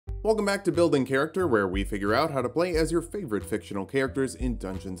Welcome back to Building Character, where we figure out how to play as your favorite fictional characters in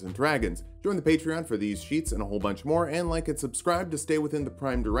Dungeons & Dragons. Join the Patreon for these sheets and a whole bunch more, and like and subscribe to stay within the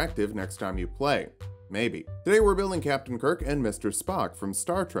Prime Directive next time you play. Maybe. Today we're building Captain Kirk and Mr. Spock from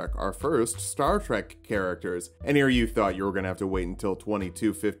Star Trek, our first Star Trek characters. And here you thought you were gonna have to wait until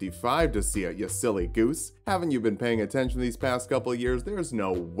 2255 to see it, you silly goose. Haven't you been paying attention these past couple of years? There's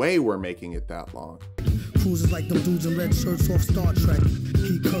no way we're making it that long. Cruises like them dudes in red shirts off Star Trek.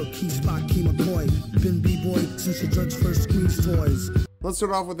 Key Kirk, Key Spock, Key McCoy. Been B-boy since your drugs first squeezed toys. Let's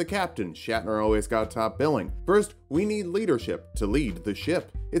start off with the captain. Shatner always got top billing. First, we need leadership to lead the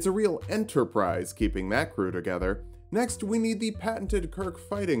ship. It's a real enterprise keeping that crew together. Next, we need the patented Kirk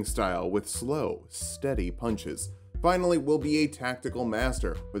fighting style with slow, steady punches. Finally, we'll be a tactical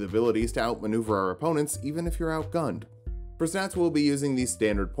master with abilities to outmaneuver our opponents even if you're outgunned. For stats, we'll be using the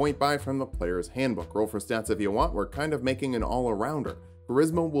standard point buy from the player's handbook. Roll for stats if you want, we're kind of making an all-arounder.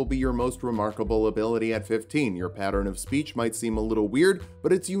 Charisma will be your most remarkable ability at 15. Your pattern of speech might seem a little weird,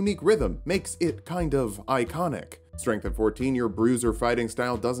 but its unique rhythm makes it kind of iconic. Strength at 14, your bruiser fighting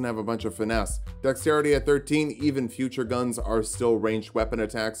style doesn't have a bunch of finesse. Dexterity at 13, even future guns are still ranged weapon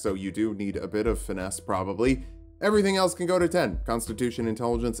attacks, so you do need a bit of finesse probably. Everything else can go to 10. Constitution,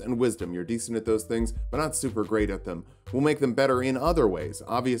 intelligence, and wisdom. You're decent at those things, but not super great at them. We'll make them better in other ways.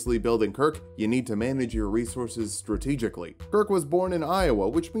 Obviously, building Kirk, you need to manage your resources strategically. Kirk was born in Iowa,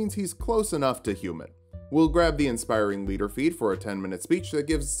 which means he's close enough to human. We'll grab the Inspiring Leader feat for a 10-minute speech that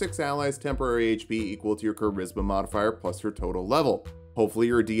gives 6 allies temporary HP equal to your Charisma modifier plus your total level. Hopefully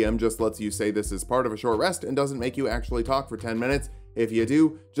your DM just lets you say this is part of a short rest and doesn't make you actually talk for 10 minutes. If you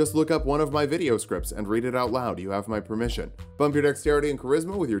do, just look up one of my video scripts and read it out loud. You have my permission. Bump your dexterity and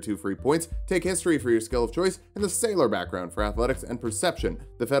charisma with your 2 free points, take history for your skill of choice, and the sailor background for athletics and perception.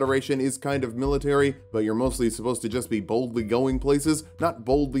 The Federation is kind of military, but you're mostly supposed to just be boldly going places, not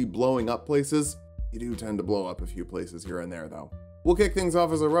boldly blowing up places. You do tend to blow up a few places here and there though. We'll kick things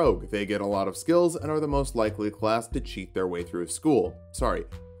off as a rogue. They get a lot of skills and are the most likely class to cheat their way through school.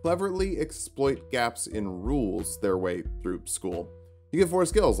 Cleverly exploit gaps in rules their way through school. You get 4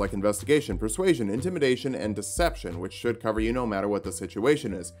 skills like Investigation, Persuasion, Intimidation, and Deception, which should cover you no matter what the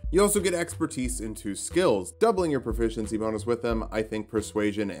situation is. You also get Expertise in 2 skills, doubling your proficiency bonus with them. I think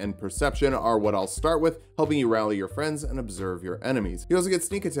Persuasion and Perception are what I'll start with, helping you rally your friends and observe your enemies. You also get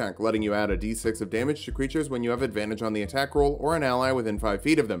Sneak Attack, letting you add a d6 of damage to creatures when you have advantage on the attack roll or an ally within 5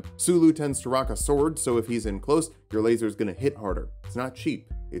 feet of them. Sulu tends to rock a sword, so if he's in close, your laser's gonna hit harder. It's not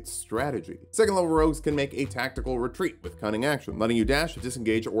cheap. It's strategy. Second level rogues can make a tactical retreat with cunning action, letting you dash,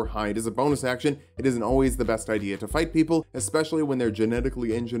 disengage, or hide as a bonus action. It isn't always the best idea to fight people, especially when they're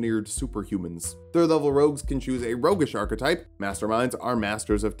genetically engineered superhumans. Third level rogues can choose a roguish archetype. Masterminds are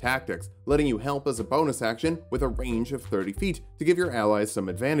masters of tactics, letting you help as a bonus action with a range of 30 feet to give your allies some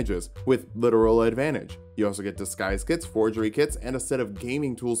advantages, with literal advantage. You also get disguise kits, forgery kits, and a set of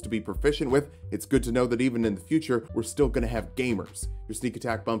gaming tools to be proficient with. It's good to know that even in the future, we're still gonna have gamers. Your sneak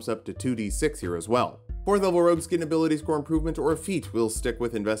attack bumps up to 2d6 here as well. 4th level rogues get an ability score improvement or a feat. We'll stick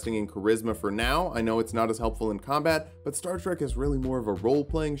with investing in charisma for now. I know it's not as helpful in combat, but Star Trek is really more of a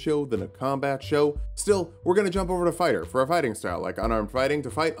role-playing show than a combat show. Still, we're gonna jump over to fighter for a fighting style like unarmed fighting to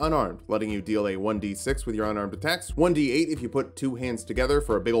fight unarmed, letting you deal a 1d6 with your unarmed attacks, 1d8 if you put 2 hands together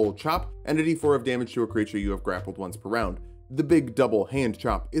for a big old chop, and a d4 of damage to a creature you have grappled once per round. The big double hand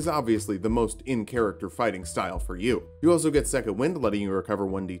chop is obviously the most in-character fighting style for you. You also get Second Wind, letting you recover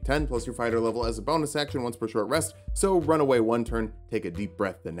 1d10 plus your fighter level as a bonus action once per short rest, so run away 1 turn, take a deep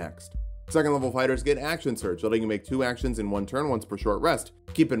breath the next. Second level fighters get Action Surge, letting you make 2 actions in 1 turn once per short rest.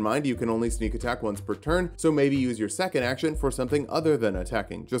 Keep in mind you can only sneak attack once per turn, so maybe use your second action for something other than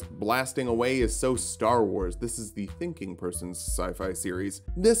attacking. Just blasting away is so Star Wars. This is the thinking person's sci-fi series.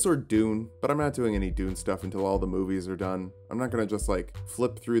 This or Dune, but I'm not doing any Dune stuff until all the movies are done. I'm not gonna just like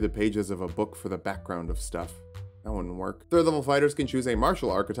flip through the pages of a book for the background of stuff. That wouldn't work. 3rd level fighters can choose a martial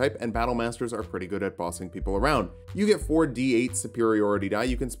archetype, and battle masters are pretty good at bossing people around. You get 4 d8 superiority die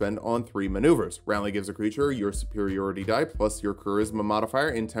you can spend on 3 maneuvers. Rally gives a creature your superiority die plus your charisma modifier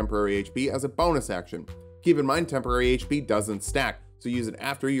in temporary HP as a bonus action. Keep in mind temporary HP doesn't stack, so use it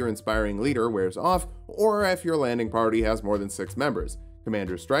after your Inspiring Leader wears off, or if your landing party has more than 6 members.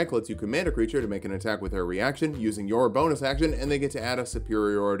 Commander's Strike lets you command a creature to make an attack with their reaction using your bonus action, and they get to add a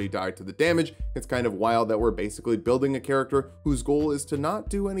superiority die to the damage. It's kind of wild that we're basically building a character whose goal is to not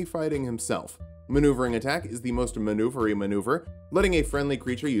do any fighting himself. Maneuvering Attack is the most maneuvery maneuver, letting a friendly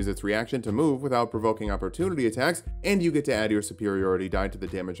creature use its reaction to move without provoking opportunity attacks, and you get to add your superiority die to the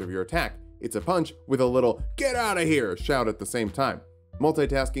damage of your attack. It's a punch with a little "get out of here" shout at the same time.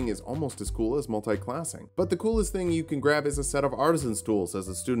 Multitasking is almost as cool as multi-classing. But the coolest thing you can grab is a set of artisan's tools as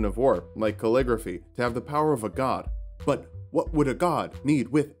a student of war, like calligraphy, to have the power of a god. But what would a god need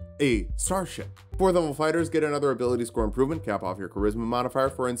with a starship? 4th level fighters get another ability score improvement, cap off your charisma modifier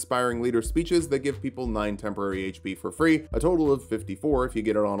for inspiring leader speeches that give people 9 temporary HP for free, a total of 54 if you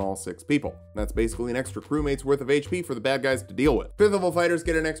get it on all 6 people. That's basically an extra crewmate's worth of HP for the bad guys to deal with. 5th level fighters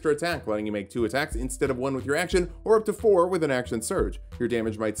get an extra attack, letting you make 2 attacks instead of 1 with your action, or up to 4 with an action surge. Your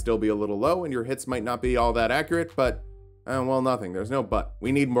damage might still be a little low and your hits might not be all that accurate, but, well, nothing. There's no but.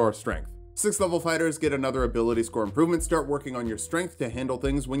 We need more strength. 6th level fighters get another ability score improvement. Start working on your strength to handle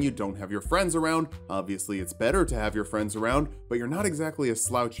things when you don't have your friends around. Obviously, it's better to have your friends around, but you're not exactly a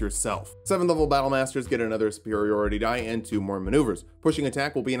slouch yourself. 7th level battle masters get another superiority die and 2 more maneuvers. Pushing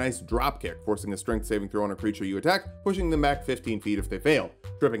attack will be a nice drop kick, forcing a strength saving throw on a creature you attack, pushing them back 15 feet if they fail.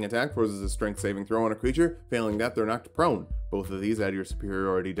 Tripping attack forces a strength saving throw on a creature, failing that they're knocked prone. Both of these add your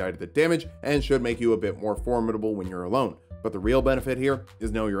superiority die to the damage and should make you a bit more formidable when you're alone. But the real benefit here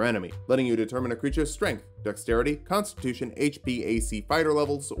is know your enemy, letting you determine a creature's strength, dexterity, constitution, HP, AC, fighter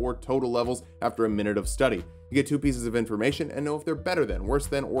levels, or total levels after a minute of study. You get 2 pieces of information and know if they're better than, worse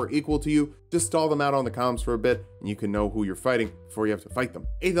than, or equal to you. Just stall them out on the comms for a bit and you can know who you're fighting before you have to fight them.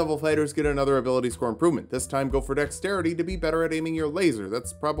 8th level fighters get another ability score improvement. This time go for dexterity to be better at aiming your laser.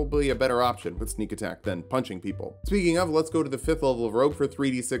 That's probably a better option with sneak attack than punching people. Speaking of, let's go to the 5th level of rogue for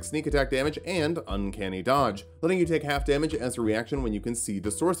 3d6 sneak attack damage and uncanny dodge, letting you take half damage as a reaction when you can see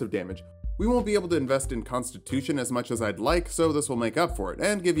the source of damage. We won't be able to invest in constitution as much as I'd like, so this will make up for it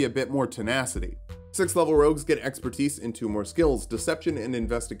and give you a bit more tenacity. 6th level rogues get expertise in 2 more skills. Deception and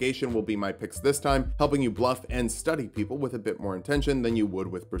investigation will be my picks this time, helping you bluff and study people with a bit more intention than you would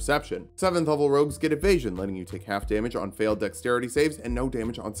with perception. 7th level rogues get evasion, letting you take half damage on failed dexterity saves and no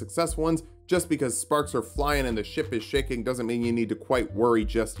damage on successful ones. Just because sparks are flying and the ship is shaking doesn't mean you need to quite worry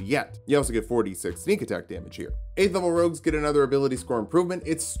just yet. You also get 46 sneak attack damage here. 8th level rogues get another ability score improvement.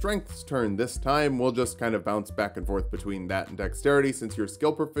 It's strength's turn this time. We'll just kind of bounce back and forth between that and dexterity, since your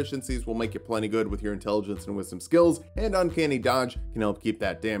skill proficiencies will make you plenty good with your intelligence and wisdom skills, and uncanny dodge can help keep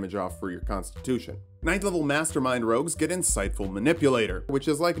that damage off for your constitution. 9th level mastermind rogues get insightful manipulator, which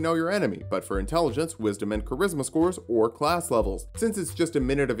is like know your enemy, but for intelligence, wisdom, and charisma scores or class levels. Since it's just a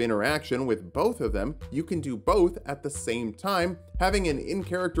minute of interaction with both of them, you can do both at the same time, having an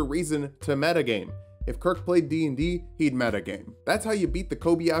in-character reason to metagame. If Kirk played D&D, he'd metagame. That's how you beat the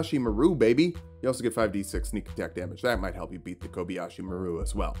Kobayashi Maru, baby. You also get 5d6 sneak attack damage. That might help you beat the Kobayashi Maru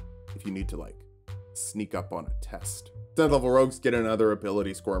as well, if you need to, like, sneak up on a test. 10th level rogues get another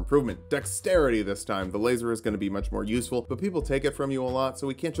ability score improvement. Dexterity this time. The laser is going to be much more useful, but people take it from you a lot, so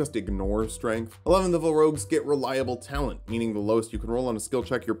we can't just ignore strength. 11th level rogues get reliable talent, meaning the lowest you can roll on a skill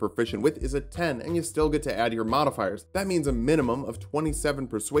check you're proficient with is a 10, and you still get to add your modifiers. That means a minimum of 27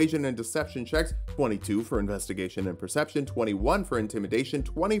 persuasion and deception checks, 22 for investigation and perception, 21 for intimidation,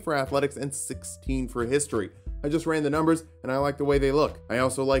 20 for athletics, and 16 for history. I just ran the numbers and I like the way they look. I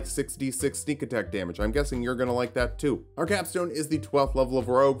also like 6d6 sneak attack damage. I'm guessing you're gonna like that too. Our capstone is the 12th level of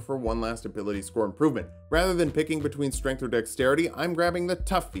rogue for one last ability score improvement. Rather than picking between strength or dexterity, I'm grabbing the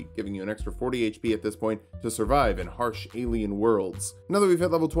tough feat, giving you an extra 40 HP at this point to survive in harsh alien worlds. Now that we've hit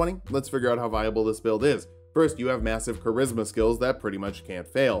level 20, let's figure out how viable this build is. First, you have massive charisma skills that pretty much can't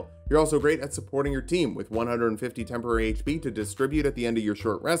fail. You're also great at supporting your team with 150 temporary HP to distribute at the end of your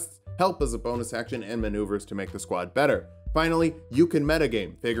short rests, help as a bonus action, and maneuvers to make the squad better. Finally, you can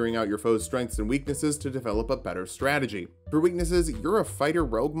metagame, figuring out your foe's strengths and weaknesses to develop a better strategy. For weaknesses, you're a fighter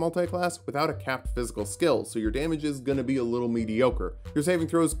rogue multiclass without a capped physical skill, so your damage is gonna be a little mediocre. Your saving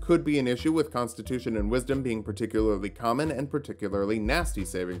throws could be an issue, with constitution and wisdom being particularly common and particularly nasty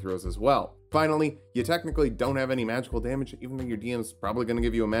saving throws as well. Finally, you technically don't have any magical damage, even though your DM's probably gonna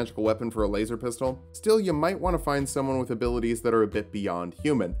give you a magical weapon for a laser pistol. Still, you might want to find someone with abilities that are a bit beyond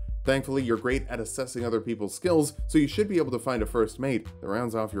human. Thankfully, you're great at assessing other people's skills, so you should be able to find a first mate that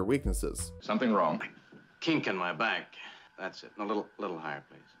rounds off your weaknesses. Something wrong? Kink in my back. That's it. A little higher,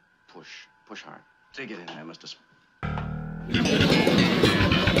 please. Push hard. Dig it in there, Mr.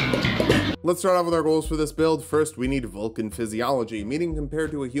 Let's start off with our goals for this build. First, we need Vulcan physiology, meaning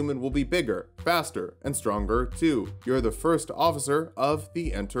compared to a human will be bigger, faster, and stronger too. You're the first officer of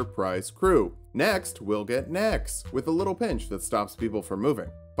the Enterprise crew. Next, we'll get necks, with a little pinch that stops people from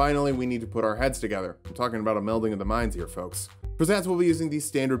moving. Finally, we need to put our heads together. I'm talking about a melding of the minds here, folks. For stats, we'll be using the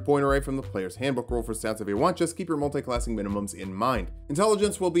standard point array from the player's handbook. Roll for stats if you want, just keep your multi-classing minimums in mind.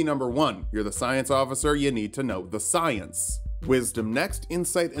 Intelligence will be number 1. You're the science officer, you need to know the science. Wisdom next,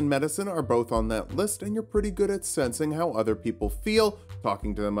 insight and medicine are both on that list, and you're pretty good at sensing how other people feel,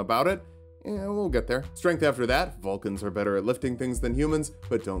 talking to them about it, Yeah, we'll get there. Strength after that, Vulcans are better at lifting things than humans,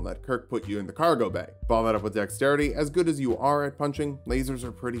 but don't let Kirk put you in the cargo bay. Follow that up with dexterity. As good as you are at punching, lasers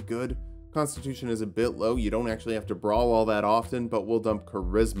are pretty good. Constitution is a bit low, you don't actually have to brawl all that often, but we'll dump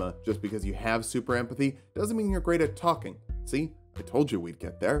charisma. Just because you have super empathy doesn't mean you're great at talking. See? I told you we'd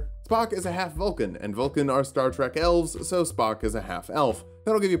get there. Spock is a half Vulcan, and Vulcan are Star Trek elves, so Spock is a half elf.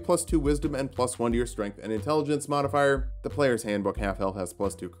 That'll give you +2 wisdom and +1 to your strength and intelligence modifier. The player's handbook half elf has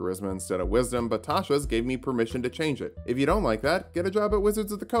 +2 charisma instead of wisdom, but Tasha's gave me permission to change it. If you don't like that, get a job at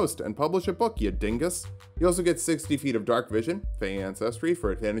Wizards of the Coast and publish a book, you dingus. You also get 60 feet of dark vision, Fey ancestry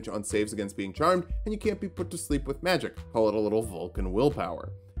for advantage on saves against being charmed, and you can't be put to sleep with magic. Call it a little Vulcan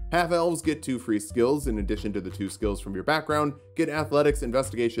willpower. Half-elves get 2 free skills in addition to the 2 skills from your background. Get athletics,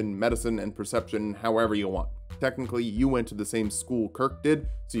 investigation, medicine, and perception however you want. Technically, you went to the same school Kirk did,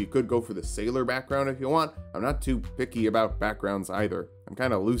 so you could go for the sailor background if you want. I'm not too picky about backgrounds either. I'm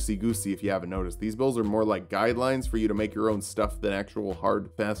kind of loosey-goosey if you haven't noticed. These bills are more like guidelines for you to make your own stuff than actual hard,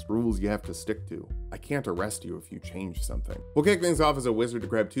 fast rules you have to stick to. I can't arrest you if you change something. We'll kick things off as a wizard to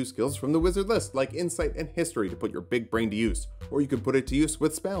grab 2 skills from the wizard list, like insight and history to put your big brain to use. Or you can put it to use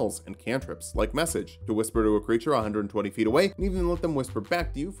with spells and cantrips, like message, to whisper to a creature 120 feet away, and even let them whisper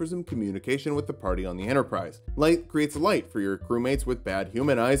back to you for some communication with the party on the Enterprise. Light creates light for your crewmates with bad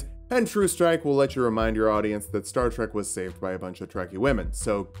human eyes, and True Strike will let you remind your audience that Star Trek was saved by a bunch of Trekkie women,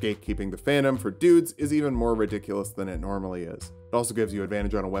 so gatekeeping the fandom for dudes is even more ridiculous than it normally is. It also gives you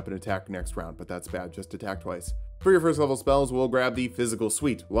advantage on a weapon attack next round, but that's bad, just attack twice. For your first level spells, we'll grab the Physical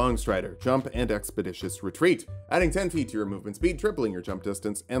Suite, Long Strider, Jump, and Expeditious Retreat, adding 10 feet to your movement speed, tripling your jump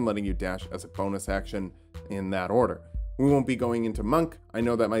distance, and letting you dash as a bonus action in that order. We won't be going into Monk. I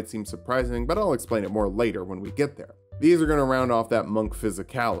know that might seem surprising, but I'll explain it more later when we get there. These are going to round off that Monk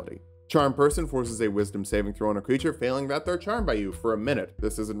physicality. Charm Person forces a wisdom saving throw on a creature, failing that they're charmed by you for a minute.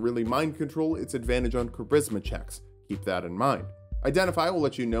 This isn't really mind control, it's advantage on charisma checks. Keep that in mind. Identify will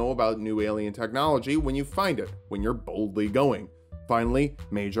let you know about new alien technology when you find it, when you're boldly going. Finally,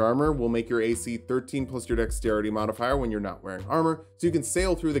 Mage Armor will make your AC 13 plus your dexterity modifier when you're not wearing armor, so you can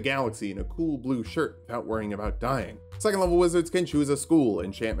sail through the galaxy in a cool blue shirt without worrying about dying. Second level wizards can choose a school.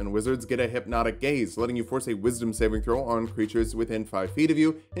 Enchantment wizards get a Hypnotic Gaze, letting you force a wisdom saving throw on creatures within 5 feet of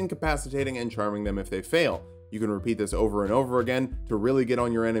you, incapacitating and charming them if they fail. You can repeat this over and over again to really get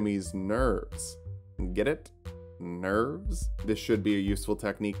on your enemy's nerves. Get it? Nerves? This should be a useful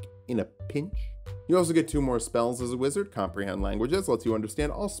technique in a pinch. You also get 2 more spells as a wizard. Comprehend Languages lets you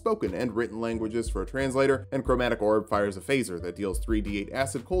understand all spoken and written languages for a translator, and Chromatic Orb fires a phaser that deals 3d8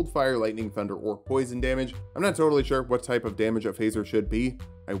 acid, cold, fire, lightning, thunder, or poison damage. I'm not totally sure what type of damage a phaser should be.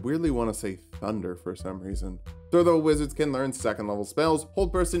 I weirdly want to say thunder for some reason. Third level wizards can learn second level spells.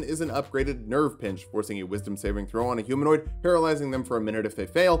 Hold Person is an upgraded nerve pinch, forcing a wisdom saving throw on a humanoid, paralyzing them for a minute if they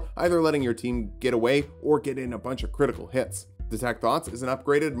fail, either letting your team get away or get in a bunch of critical hits. Detect Thoughts is an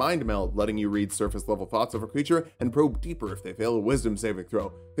upgraded mind meld, letting you read surface level thoughts of a creature and probe deeper if they fail a wisdom saving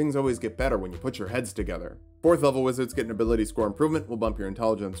throw. Things always get better when you put your heads together. Fourth level wizards get an ability score improvement. We'll bump your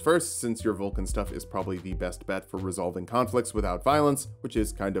intelligence first, since your Vulcan stuff is probably the best bet for resolving conflicts without violence, which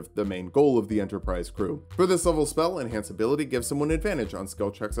is kind of the main goal of the Enterprise crew. For this level spell, Enhance Ability gives someone advantage on skill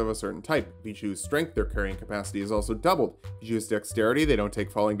checks of a certain type. If you choose Strength, their carrying capacity is also doubled. If you choose Dexterity, they don't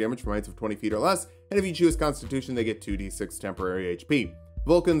take falling damage from heights of 20 feet or less, and if you choose Constitution, they get 2d6 temporary HP.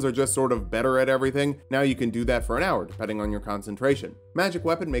 Vulcans are just sort of better at everything. Now you can do that for an hour, depending on your concentration. Magic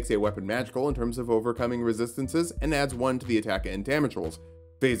Weapon makes a weapon magical in terms of overcoming resistances and adds 1 to the attack and damage rolls.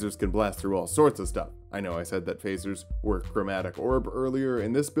 Phasers can blast through all sorts of stuff. I know I said that phasers were Chromatic Orb earlier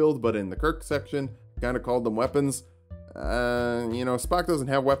in this build, but in the Kirk section, I kind of called them weapons. Spock doesn't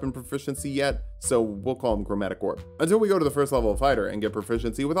have weapon proficiency yet, so we'll call him Chromatic Orb. Until we go to the first level of fighter and get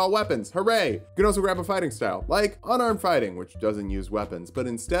proficiency with all weapons, hooray! You can also grab a fighting style, like unarmed fighting, which doesn't use weapons, but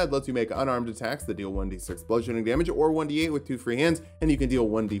instead lets you make unarmed attacks that deal 1d6 bludgeoning damage or 1d8 with 2 free hands, and you can deal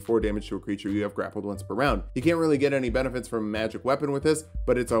 1d4 damage to a creature you have grappled once per round. You can't really get any benefits from a magic weapon with this,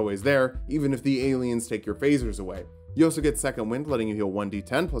 but it's always there, even if the aliens take your phasers away. You also get Second Wind, letting you heal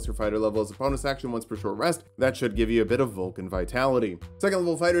 1d10 plus your fighter level as a bonus action once per short rest. That should give you a bit of Vulcan vitality. Second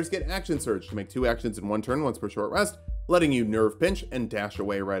level fighters get Action Surge to make 2 actions in 1 turn once per short rest, letting you nerve pinch and dash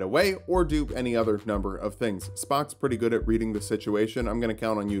away right away, or do any other number of things. Spock's pretty good at reading the situation. I'm going to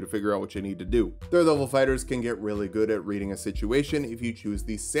count on you to figure out what you need to do. Third level fighters can get really good at reading a situation if you choose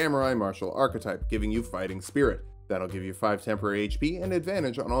the Samurai Martial archetype, giving you Fighting Spirit. That'll give you 5 temporary HP and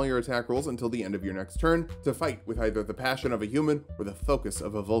advantage on all your attack rolls until the end of your next turn to fight with either the passion of a human or the focus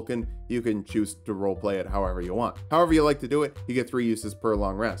of a Vulcan. You can choose to roleplay it however you want. However you like to do it, you get 3 uses per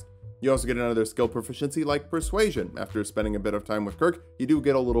long rest. You also get another skill proficiency like Persuasion. After spending a bit of time with Kirk, you do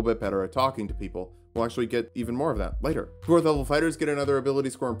get a little bit better at talking to people. We'll actually get even more of that later. 4th level fighters get another ability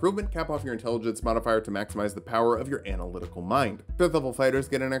score improvement, cap off your intelligence modifier to maximize the power of your analytical mind. 5th level fighters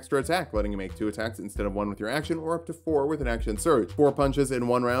get an extra attack, letting you make 2 attacks instead of 1 with your action, or up to 4 with an action surge. 4 punches in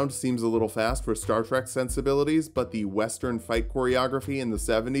 1 round seems a little fast for Star Trek sensibilities, but the Western fight choreography in the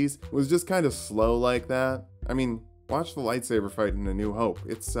 70s was just kind of slow like that. I mean, watch the lightsaber fight in A New Hope.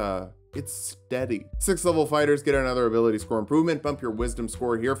 It's steady. 6th level fighters get another ability score improvement. Bump your wisdom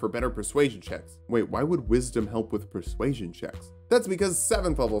score here for better persuasion checks. Wait, why would wisdom help with persuasion checks? That's because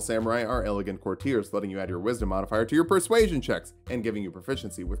 7th level samurai are elegant courtiers, letting you add your wisdom modifier to your persuasion checks and giving you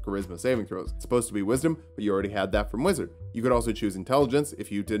proficiency with charisma saving throws. It's supposed to be wisdom, but you already had that from wizard. You could also choose intelligence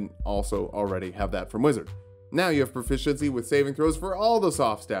if you didn't also already have that from wizard. Now you have proficiency with saving throws for all the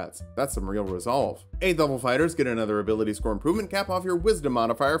soft stats. That's some real resolve. 8th level fighters get another ability score improvement, cap off your wisdom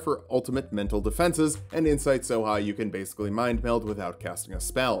modifier for ultimate mental defenses, and insight so high you can basically mind meld without casting a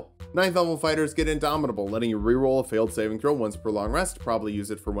spell. 9th level fighters get Indomitable, letting you reroll a failed saving throw once per long rest. Probably use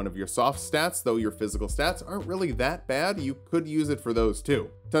it for one of your soft stats, though your physical stats aren't really that bad. You could use it for those too.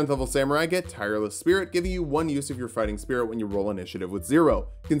 10th level samurai get Tireless Spirit, giving you 1 use of your fighting spirit when you roll initiative with 0.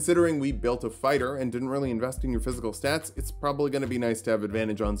 Considering we built a fighter and didn't really invest in your physical stats, it's probably going to be nice to have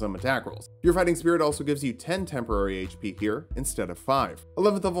advantage on some attack rolls. Your fighting spirit also gives you 10 temporary HP here instead of 5.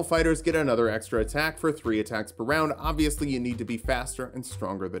 11th level fighters get another extra attack for 3 attacks per round. Obviously you need to be faster and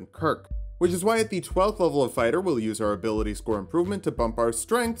stronger than Kirk. Which is why at the 12th level of fighter, we'll use our ability score improvement to bump our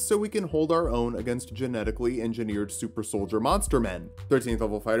strength so we can hold our own against genetically engineered super soldier monster men. 13th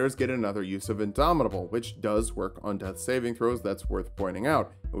level fighters get another use of Indomitable, which does work on death saving throws. That's worth pointing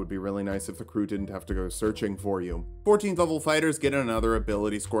out. It would be really nice if the crew didn't have to go searching for you. 14th level fighters get another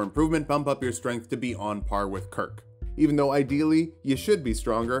ability score improvement, bump up your strength to be on par with Kirk. Even though ideally you should be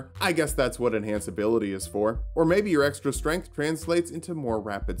stronger, I guess that's what enhanced ability is for. Or maybe your extra strength translates into more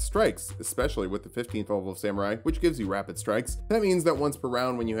rapid strikes, especially with the 15th level of samurai, which gives you rapid strikes. That means that once per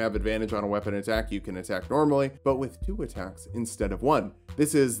round when you have advantage on a weapon attack, you can attack normally, but with 2 attacks instead of 1.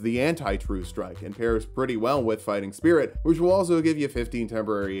 This is the anti-true strike and pairs pretty well with fighting spirit, which will also give you 15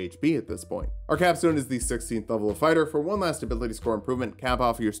 temporary HP at this point. Our capstone is the 16th level of fighter. For 1 last ability score improvement, cap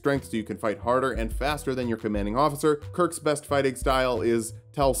off your strength so you can fight harder and faster than your commanding officer. Kirk's best fighting style is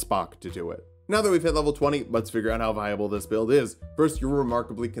tell Spock to do it. Now that we've hit level 20, let's figure out how viable this build is. First, you're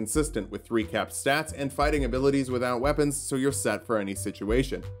remarkably consistent with 3 capped stats and fighting abilities without weapons, so you're set for any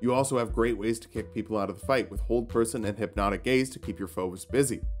situation. You also have great ways to kick people out of the fight with hold person and hypnotic gaze to keep your foes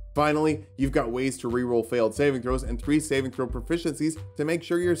busy. Finally, you've got ways to reroll failed saving throws and 3 saving throw proficiencies to make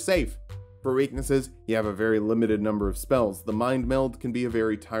sure you're safe. For weaknesses, you have a very limited number of spells. The mind meld can be a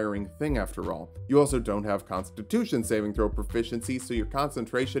very tiring thing after all. You also don't have constitution saving throw proficiency, so your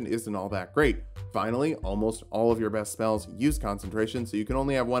concentration isn't all that great. Finally, almost all of your best spells use concentration, so you can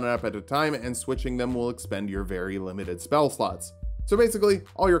only have 1 up at a time, and switching them will expend your very limited spell slots. So basically,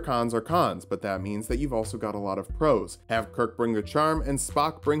 all your cons are cons, but that means that you've also got a lot of pros. Have Kirk bring the charm and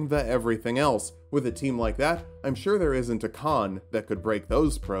Spock bring the everything else. With a team like that, I'm sure there isn't a con that could break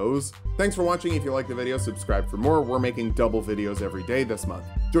those pros. Thanks for watching. If you liked the video, subscribe for more. We're making double videos every day this month.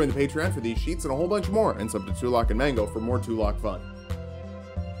 Join the Patreon for these sheets and a whole bunch more, and sub to Tulok and Mango for more Tulok fun.